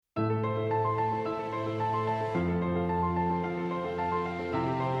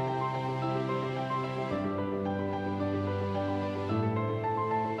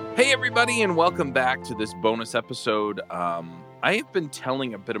Hey, everybody, and welcome back to this bonus episode. I have been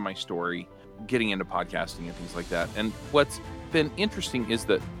telling a bit of my story, getting into podcasting and things like that. And what's been interesting is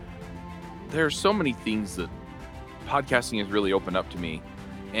that there are so many things that podcasting has really opened up to me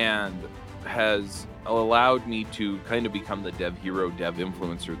and has allowed me to kind of become the dev hero, dev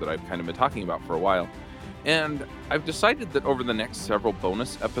influencer that I've kind of been talking about for a while. And I've decided that over the next several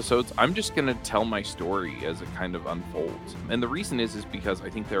bonus episodes, I'm just going to tell my story as it kind of unfolds. And the reason is because I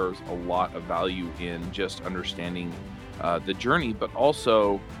think there's a lot of value in just understanding the journey, but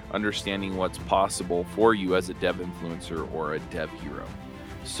also understanding what's possible for you as a dev influencer or a dev hero.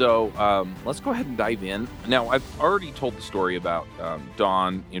 So let's go ahead and dive in. Now, I've already told the story about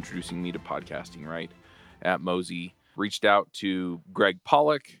Dawn introducing me to podcasting, right, at Mozy. Reached out to Greg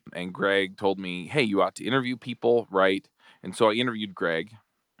Pollock, and Greg told me, hey, you ought to interview people, right? And so I interviewed Greg,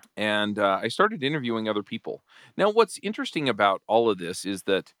 and I started interviewing other people. Now, what's interesting about all of this is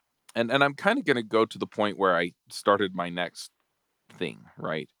that, and I'm kind of going to go to the point where I started my next thing,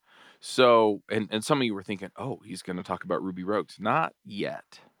 right? So, and some of you were thinking, oh, he's going to talk about Ruby Rogues. Not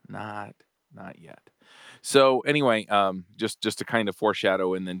yet. Not yet. So anyway, just to kind of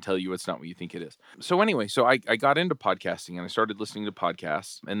foreshadow and then tell you it's not what you think it is. So anyway, so I got into podcasting and I started listening to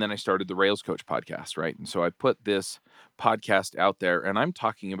podcasts, and then I started the Rails Coach podcast, right? And so I put this podcast out there, and I'm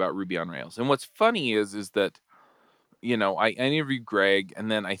talking about Ruby on Rails. And what's funny is that, you know, I interviewed Greg,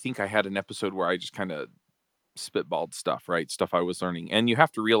 and then I think I had an episode where I just kind of spitballed stuff, right? Stuff I was learning. And you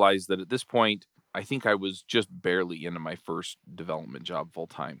have to realize that at this point, I think I was just barely into my first development job full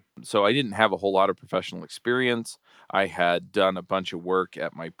time. So I didn't have a whole lot of professional experience. I had done a bunch of work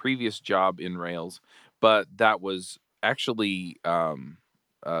at my previous job in Rails, but that was actually a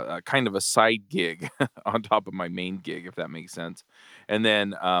kind of a side gig on top of my main gig, if that makes sense. And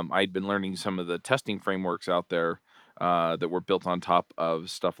then I'd been learning some of the testing frameworks out there that were built on top of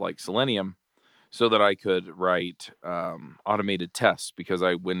stuff like Selenium, so that I could write automated tests because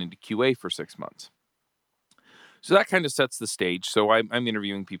I went into QA for 6 months. So that kind of sets the stage. So I'm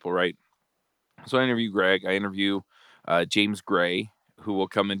interviewing people, right? So I interview Greg. I interview James Gray, who will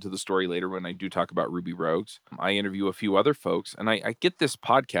come into the story later when I do talk about Ruby Rogues. I interview a few other folks, and I get this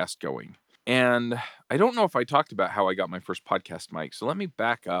podcast going. And I don't know if I talked about how I got my first podcast mic, so let me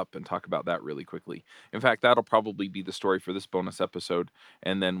back up and talk about that really quickly. In fact, that'll probably be the story for this bonus episode,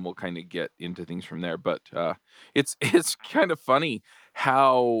 and then we'll kind of get into things from there. But it's kind of funny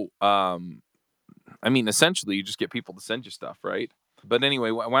how essentially you just get people to send you stuff, right? But anyway,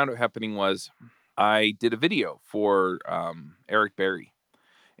 what wound up happening was I did a video for Eric Berry.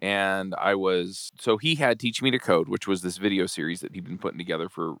 And he had Teach Me to Code, which was this video series that he'd been putting together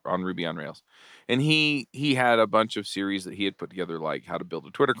on Ruby on Rails. And he had a bunch of series that he had put together, like how to build a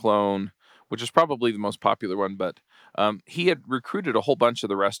Twitter clone, which is probably the most popular one. But he had recruited a whole bunch of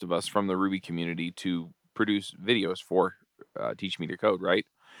the rest of us from the Ruby community to produce videos for Teach Me to Code, right?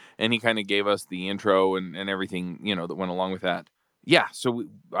 And he kind of gave us the intro and everything, that went along with that. Yeah, so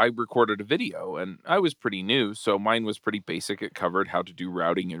I recorded a video, and I was pretty new, so mine was pretty basic. It covered how to do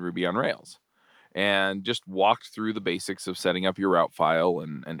routing in Ruby on Rails, and just walked through the basics of setting up your route file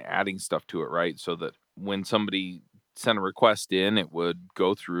and adding stuff to it, right? So that when somebody sent a request in, it would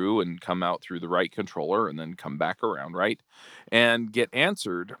go through and come out through the right controller and then come back around, right? And get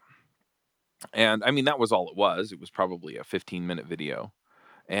answered. And that was all it was. It was probably a 15-minute video.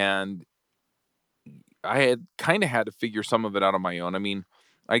 And I had kind of had to figure some of it out on my own.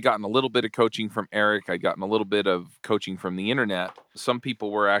 I'd gotten a little bit of coaching from Eric. I'd gotten a little bit of coaching from the internet. Some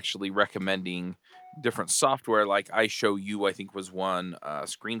people were actually recommending different software, like iShowU, I think was one.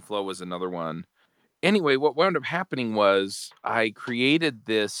 ScreenFlow was another one. Anyway, what wound up happening was I created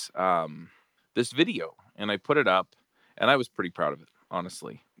this this video, and I put it up, and I was pretty proud of it,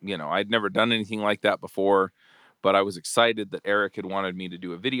 honestly. I'd never done anything like that before, but I was excited that Eric had wanted me to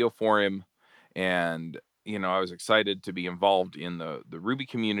do a video for him. And I was excited to be involved in the Ruby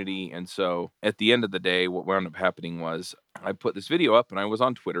community. And so at the end of the day, what wound up happening was I put this video up, and I was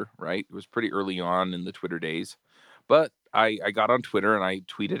on Twitter, right? It was pretty early on in the Twitter days. But I got on Twitter and I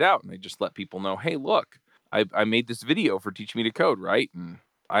tweeted out, and I just let people know, hey, look, I made this video for Teach Me to Code, right? And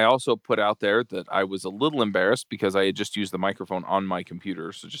I also put out there that I was a little embarrassed because I had just used the microphone on my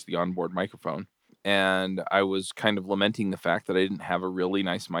computer, so just the onboard microphone. And I was kind of lamenting the fact that I didn't have a really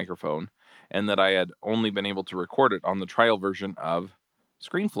nice microphone, and that I had only been able to record it on the trial version of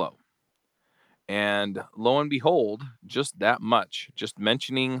ScreenFlow. And lo and behold, just that much, just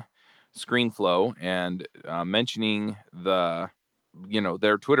mentioning ScreenFlow and mentioning their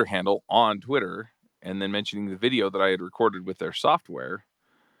Twitter handle on Twitter, and then mentioning the video that I had recorded with their software,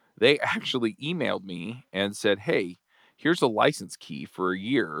 they actually emailed me and said, hey, here's a license key for a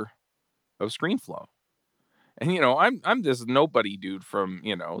year of ScreenFlow. And, I'm this nobody dude from,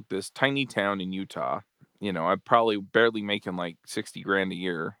 this tiny town in Utah. I'm probably barely making like 60 grand a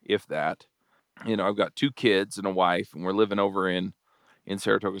year, if that. I've got 2 kids and a wife, and we're living over in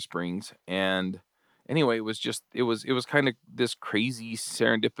Saratoga Springs. And anyway, it was kind of this crazy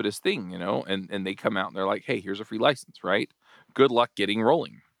serendipitous thing, and they come out and they're like, "Hey, here's a free license, right? Good luck getting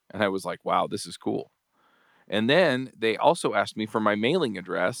rolling." And I was like, "Wow, this is cool." And then they also asked me for my mailing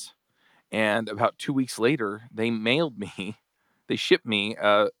address, and about 2 weeks later, they shipped me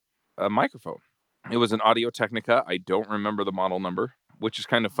a microphone. It was an Audio Technica. I don't remember the model number, which is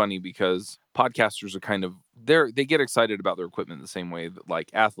kind of funny because podcasters are they get excited about their equipment the same way that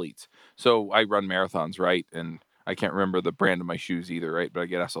like athletes. So I run marathons, right? And I can't remember the brand of my shoes either, right? But I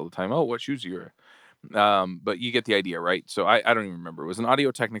get asked all the time, "Oh, what shoes are you wearing?" But you get the idea, right? So I don't even remember. It was an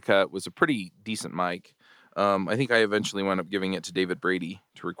Audio Technica. It was a pretty decent mic. I think I eventually wound up giving it to David Brady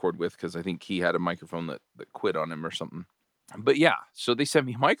to record with because I think he had a microphone that quit on him or something. But yeah, so they sent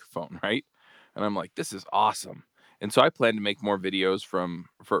me a microphone, right? And I'm like, this is awesome. And so I plan to make more videos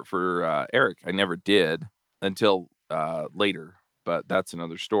for Eric. I never did until later, but that's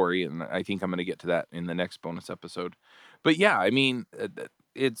another story, and I think I'm going to get to that in the next bonus episode. But yeah, I mean,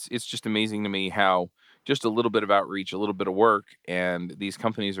 it's just amazing to me how just a little bit of outreach, a little bit of work, and these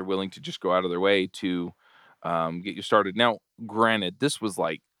companies are willing to just go out of their way to get you started. Now, granted, this was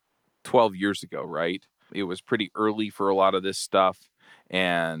like 12 years ago, right? It was pretty early for a lot of this stuff.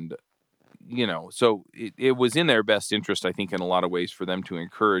 And, so it was in their best interest, I think, in a lot of ways for them to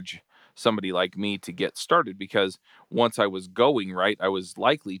encourage somebody like me to get started because once I was going, right, I was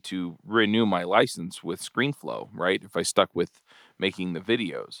likely to renew my license with ScreenFlow, right, if I stuck with making the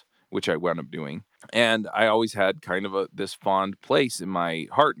videos, which I wound up doing. And I always had kind of this fond place in my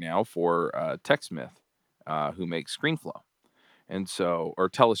heart now for TechSmith, who makes ScreenFlow. And so, or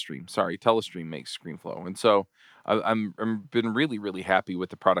Telestream, sorry, Telestream makes ScreenFlow. And so I'm been really, really happy with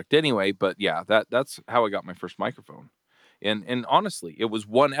the product anyway. But yeah, that's how I got my first microphone. And honestly, it was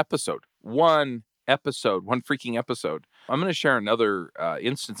one episode, one freaking episode. I'm going to share another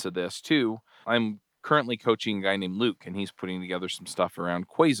instance of this too. I'm currently coaching a guy named Luke, and he's putting together some stuff around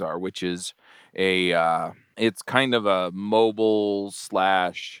Quasar, which is it's kind of a mobile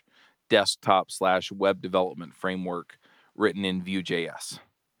slash desktop slash web development framework written in Vue.js.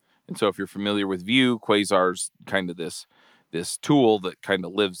 And so if you're familiar with Vue, Quasar's kind of this tool that kind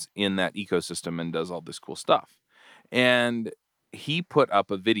of lives in that ecosystem and does all this cool stuff. And he put up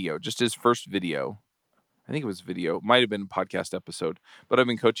a video, just his first video. I think it was video, might have been a podcast episode, but I've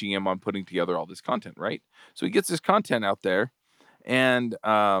been coaching him on putting together all this content, right? So he gets this content out there, and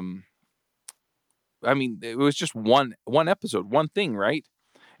I mean, it was just one episode, one thing, right?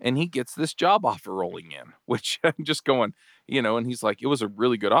 And he gets this job offer rolling in, which I'm just going, and he's like, it was a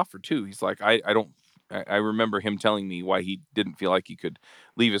really good offer too. He's like, I remember him telling me why he didn't feel like he could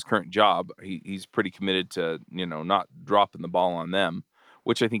leave his current job. He's pretty committed to, not dropping the ball on them,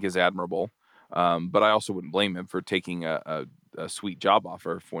 which I think is admirable. But I also wouldn't blame him for taking a sweet job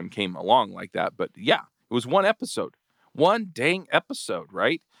offer if one came along like that. But yeah, it was one dang episode,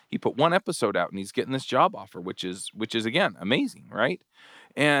 right? He put one episode out and he's getting this job offer, which is again, amazing, right?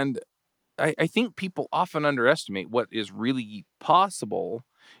 And I think people often underestimate what is really possible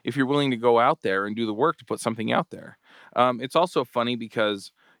if you're willing to go out there and do the work to put something out there. It's also funny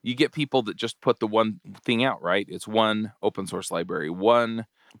because you get people that just put the one thing out, right? It's one open source library, one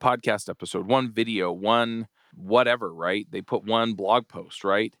podcast episode, one video, one whatever, right? They put one blog post,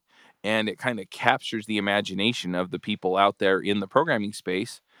 right? And it kind of captures the imagination of the people out there in the programming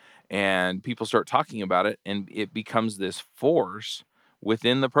space. And people start talking about it, and it becomes this force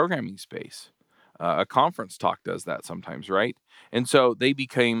within the programming space. A conference talk does that sometimes, right? And so they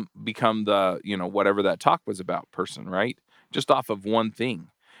become the, whatever that talk was about person, right? Just off of one thing.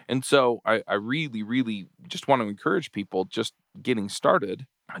 And so I really, really just want to encourage people just getting started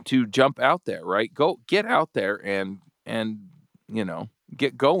to jump out there, right? Go get out there and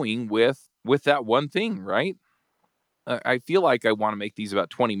get going with that one thing, right? I feel like I want to make these about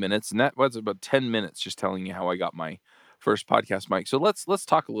 20 minutes, and that was about 10 minutes just telling you how I got my first podcast mic. So let's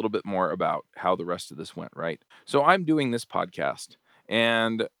talk a little bit more about how the rest of this went, right? So I'm doing this podcast,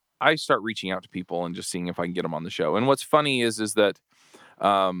 and I start reaching out to people and just seeing if I can get them on the show. And what's funny is that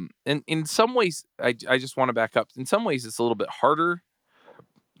in some ways, I just want to back up. In some ways, it's a little bit harder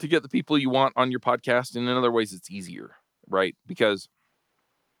to get the people you want on your podcast, and in other ways, it's easier, right? Because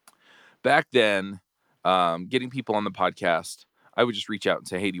back then, getting people on the podcast, I would just reach out and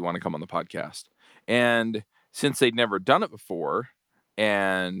say, "Hey, do you want to come on the podcast?" And since they'd never done it before,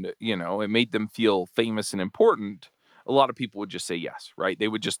 and it made them feel famous and important, a lot of people would just say yes, right? They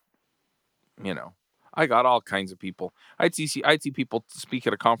would just, you know, I got all kinds of people. I'd see people speak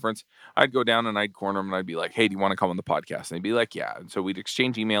at a conference. I'd go down and I'd corner them and I'd be like, "Hey, do you want to come on the podcast?" And they'd be like, "Yeah." And so we'd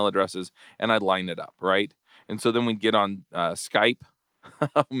exchange email addresses and I'd line it up, right? And so then we'd get on Skype.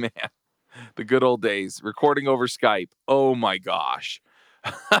 Oh man, the good old days, recording over Skype. Oh my gosh.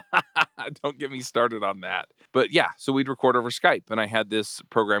 Don't get me started on that. But yeah, so we'd record over Skype, and I had this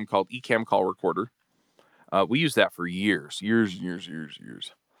program called Ecamm Call Recorder. We used that for years.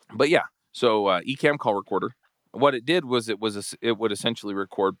 But yeah, so Ecamm Call Recorder. What it did was it would essentially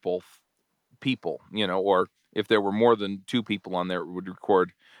record both people, or if there were more than two people on there, it would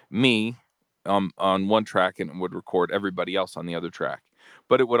record me on one track and it would record everybody else on the other track.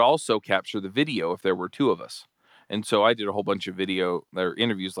 But it would also capture the video if there were two of us. And so I did a whole bunch of video or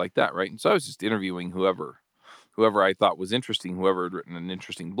interviews like that, right? And so I was just interviewing whoever I thought was interesting, whoever had written an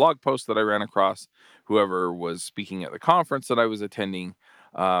interesting blog post that I ran across, whoever was speaking at the conference that I was attending.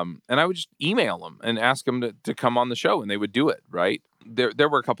 And I would just email them and ask them to come on the show, and they would do it, right? There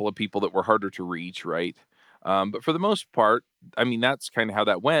were a couple of people that were harder to reach, right? But for the most part, I mean, that's kind of how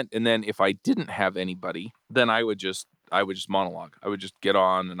that went. And then if I didn't have anybody, then I would just monologue. I would just get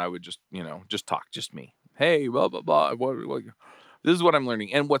on and I would just, just talk, just me. Hey, blah, blah, blah. This is what I'm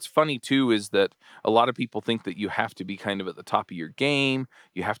learning. And what's funny too is that a lot of people think that you have to be kind of at the top of your game.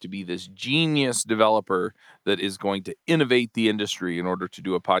 You have to be this genius developer that is going to innovate the industry in order to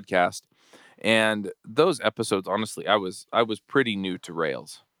do a podcast. And those episodes, honestly, I was pretty new to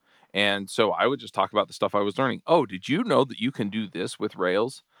Rails. And so I would just talk about the stuff I was learning. Oh, did you know that you can do this with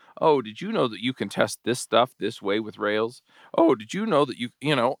Rails? Oh, did you know that you can test this stuff this way with Rails? Oh, did you know that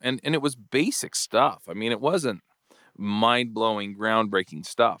and it was basic stuff. I mean, it wasn't mind-blowing, groundbreaking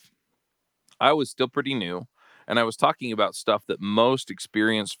stuff. I was still pretty new, and I was talking about stuff that most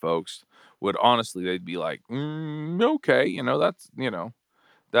experienced folks would honestly, they'd be like, okay, that's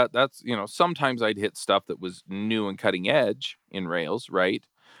sometimes I'd hit stuff that was new and cutting edge in Rails, right?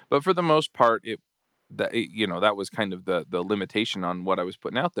 But for the most part, that was kind of the limitation on what I was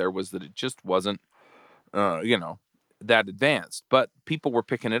putting out there, was that it just wasn't uh, you know that advanced. But people were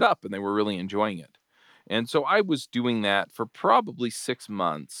picking it up and they were really enjoying it. And so I was doing that for probably 6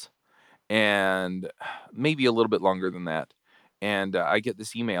 months, and maybe a little bit longer than that. And I get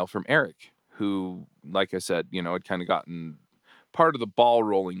this email from Eric, who, like I said, had kind of gotten part of the ball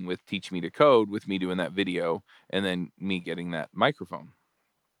rolling with Teach Me to Code, with me doing that video and then me getting that microphone.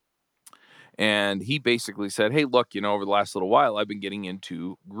 And he basically said, "Hey, look, over the last little while, I've been getting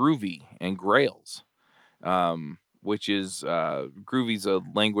into Groovy and Grails, which is Groovy's a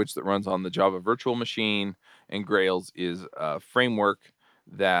language that runs on the Java virtual machine, and Grails is a framework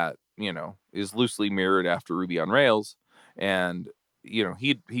that is loosely mirrored after Ruby on Rails." And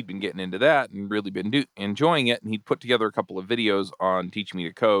he'd been getting into that and really been enjoying it, and he'd put together a couple of videos on Teach Me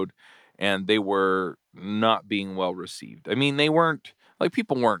to Code, and they were not being well received. I mean, they weren't, like,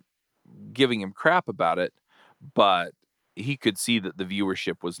 people weren't giving him crap about it, but he could see that the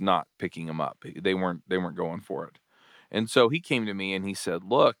viewership was not picking him up. They weren't going for it. And so he came to me and he said,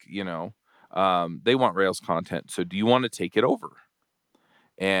 "Look, they want Rails content, so do you want to take it over?"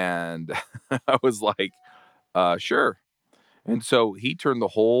 And I was like, sure. And so he turned the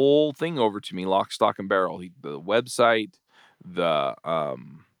whole thing over to me, lock, stock, and barrel. The website, the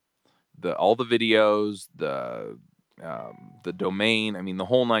all the videos, the domain. I mean, the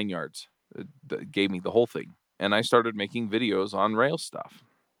whole 9 yards. Gave me the whole thing, and I started making videos on Rails stuff.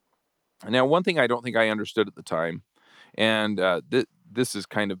 Now, one thing I don't think I understood at the time, and this has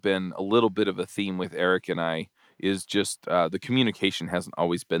kind of been a little bit of a theme with Eric and I, is just the communication hasn't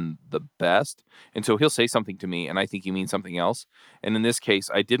always been the best. And so he'll say something to me and I think he means something else. And in this case,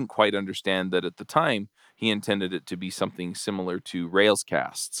 I didn't quite understand that at the time he intended it to be something similar to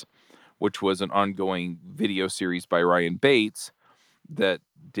Railscasts, which was an ongoing video series by Ryan Bates that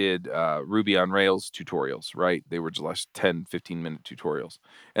did Ruby on Rails tutorials, right? They were just 10, 15-minute tutorials.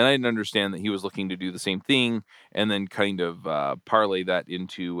 And I didn't understand that he was looking to do the same thing and then kind of parlay that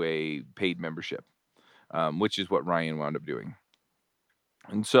into a paid membership, which is what Ryan wound up doing.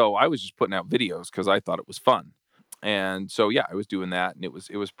 And so I was just putting out videos because I thought it was fun. And so, yeah, I was doing that, and it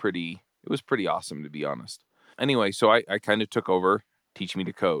was pretty awesome, to be honest. Anyway, so I kind of took over Teach Me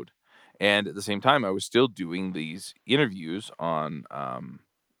to Code. And at the same time, I was still doing these interviews on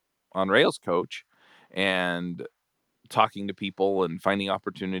Rails Coach and talking to people and finding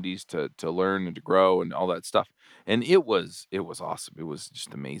opportunities to learn and to grow and all that stuff. And it was awesome. It was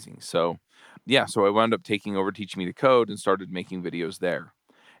just amazing. So yeah, so I wound up taking over Teach Me to Code and started making videos there.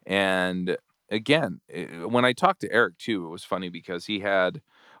 And again, when I talked to Eric too, it was funny because he had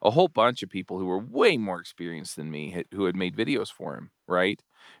a whole bunch of people who were way more experienced than me who had made videos for him, right?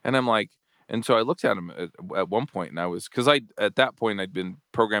 And I'm like, and so I looked at him at one point, and I was because at that point I'd been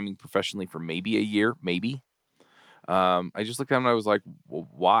programming professionally for maybe a year, maybe. I just looked at him and I was like, well,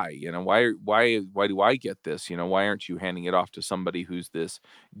 why? Why do I get this? Why aren't you handing it off to somebody who's this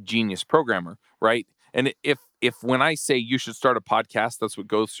genius programmer, right? And if when I say you should start a podcast, that's what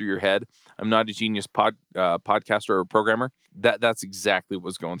goes through your head. I'm not a genius podcaster or programmer. That's exactly what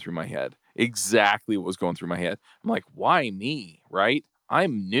was going through my head. Exactly what was going through my head. I'm like, why me? Right?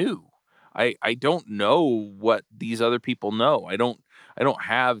 I'm new. I don't know what these other people know. I don't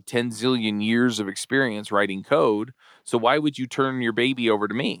have 10 zillion years of experience writing code. So why would you turn your baby over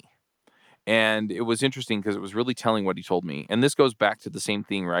to me? And it was interesting because it was really telling what he told me. And this goes back to the same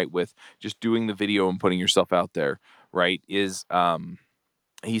thing, right? With just doing the video and putting yourself out there, right?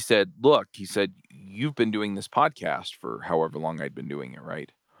 He said, look, you've been doing this podcast for however long I'd been doing it,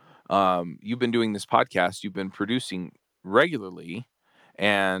 right? You've been doing this podcast, you've been producing regularly,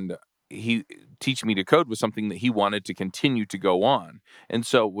 and he teach me to code was something that he wanted to continue to go on. And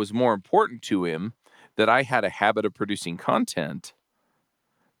so it was more important to him that I had a habit of producing content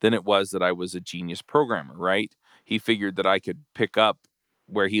than it was that I was a genius programmer, right? He figured that I could pick up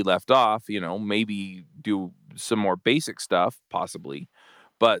where he left off, maybe do some more basic stuff, possibly.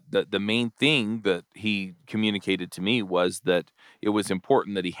 But the main thing that he communicated to me was that it was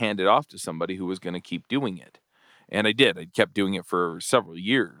important that he handed off to somebody who was going to keep doing it. And I did. I kept doing it for several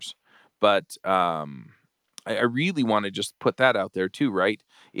years. But I really want to just put that out there too, right?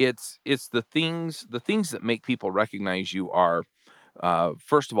 It's the things that make people recognize you are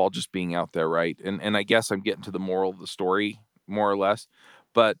first of all, just being out there, right? And I guess I'm getting to the moral of the story more or less,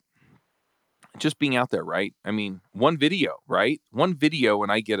 but just being out there, right? I mean, one video, right? One video,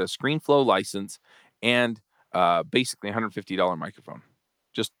 and I get a ScreenFlow license and basically $150 microphone,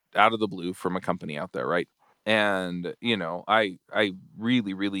 just out of the blue from a company out there, right? And I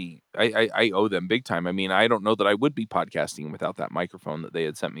really, really, I owe them big time. I mean, I don't know that I would be podcasting without that microphone that they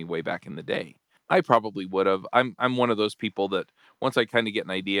had sent me way back in the day. I probably would have. I'm one of those people that once I kind of get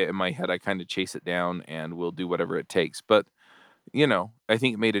an idea in my head, I kind of chase it down and will do whatever it takes. But I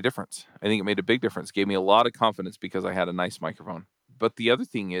think it made a difference. I think it made a big difference. Gave me a lot of confidence because I had a nice microphone. But the other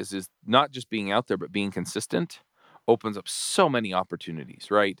thing is not just being out there, but being consistent opens up so many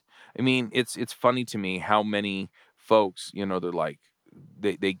opportunities, right? I mean, it's funny to me how many folks, they're like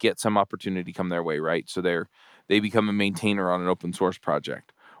they get some opportunity come their way, right? So they become a maintainer on an open source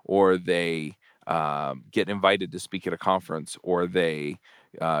project, or they get invited to speak at a conference, or they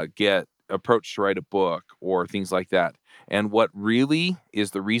get approached to write a book, or things like that. And what really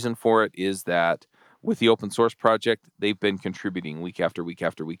is the reason for it is that with the open source project, they've been contributing week after week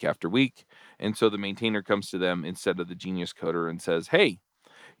after week after week. And so the maintainer comes to them instead of the genius coder and says, hey,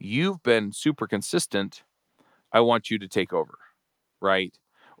 you've been super consistent. I want you to take over, right?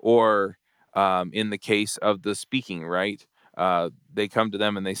 Or in the case of the speaking, right? They come to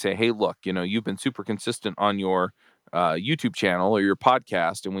them and they say, hey, look, you've been super consistent on your YouTube channel or your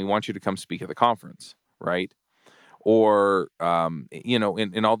podcast, and we want you to come speak at the conference, right? Or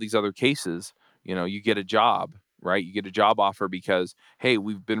in all these other cases, you get a job, right? You get a job offer because, hey,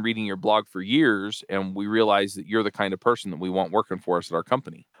 we've been reading your blog for years and we realize that you're the kind of person that we want working for us at our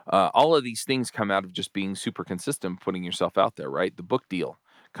company. All of these things come out of just being super consistent, putting yourself out there, right? The book deal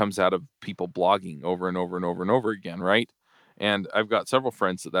comes out of people blogging over and over and over and over again, right? And I've got several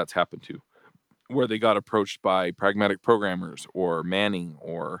friends that's happened to, where they got approached by Pragmatic Programmers or Manning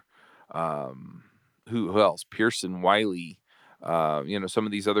or um, who else? Pearson, Wiley, some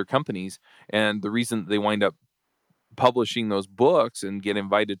of these other companies. And the reason they wind up publishing those books and get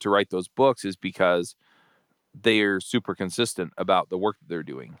invited to write those books is because they're super consistent about the work that they're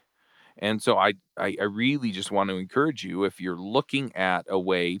doing. And so I really just want to encourage you, if you're looking at a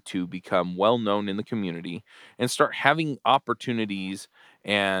way to become well known in the community and start having opportunities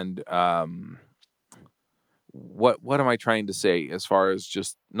and what am I trying to say as far as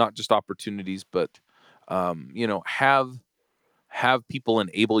just not just opportunities, but have people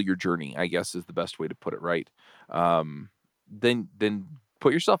enable your journey, I guess is the best way to put it, right? Then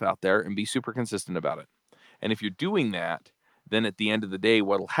put yourself out there and be super consistent about it. And if you're doing that, then at the end of the day,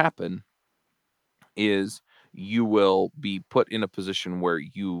 what'll happen is you will be put in a position where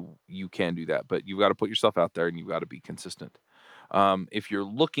you can do that. But you've got to put yourself out there and you've got to be consistent. If you're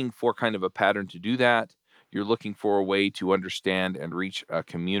looking for kind of a pattern to do that, you're looking for a way to understand and reach a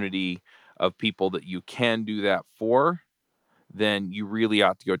community of people that you can do that for, then you really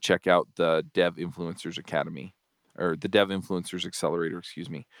ought to go check out the Dev Influencers Academy, or the Dev Influencers Accelerator, excuse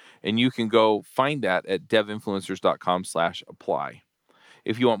me. And you can go find that at devinfluencers.com/apply.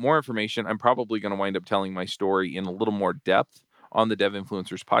 If you want more information, I'm probably going to wind up telling my story in a little more depth on the Dev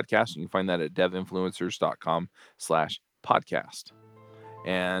Influencers podcast. You can find that at devinfluencers.com/podcast.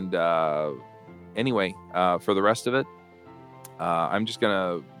 And anyway, for the rest of it, I'm just going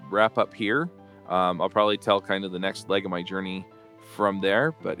to wrap up here. I'll probably tell kind of the next leg of my journey from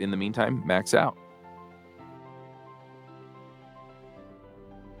there. But in the meantime, Max out.